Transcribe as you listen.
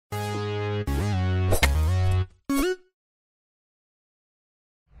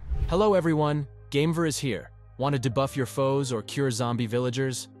Hello everyone, Gamever is here. Want to debuff your foes or cure zombie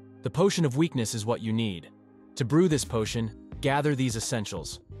villagers? The Potion of Weakness is what you need. To brew this potion, gather these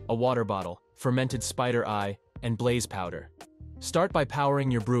essentials: a water bottle, Fermented Spider Eye, and blaze powder. Start by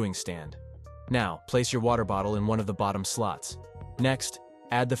powering your brewing stand. Now, place your water bottle in one of the bottom slots. Next,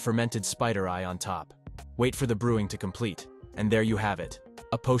 add the Fermented Spider Eye on top. Wait for the brewing to complete, and there you have it,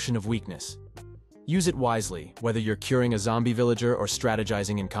 a Potion of Weakness. Use it wisely, whether you're curing a zombie villager or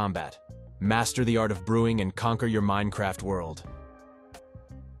strategizing in combat. Master the art of brewing and conquer your Minecraft world.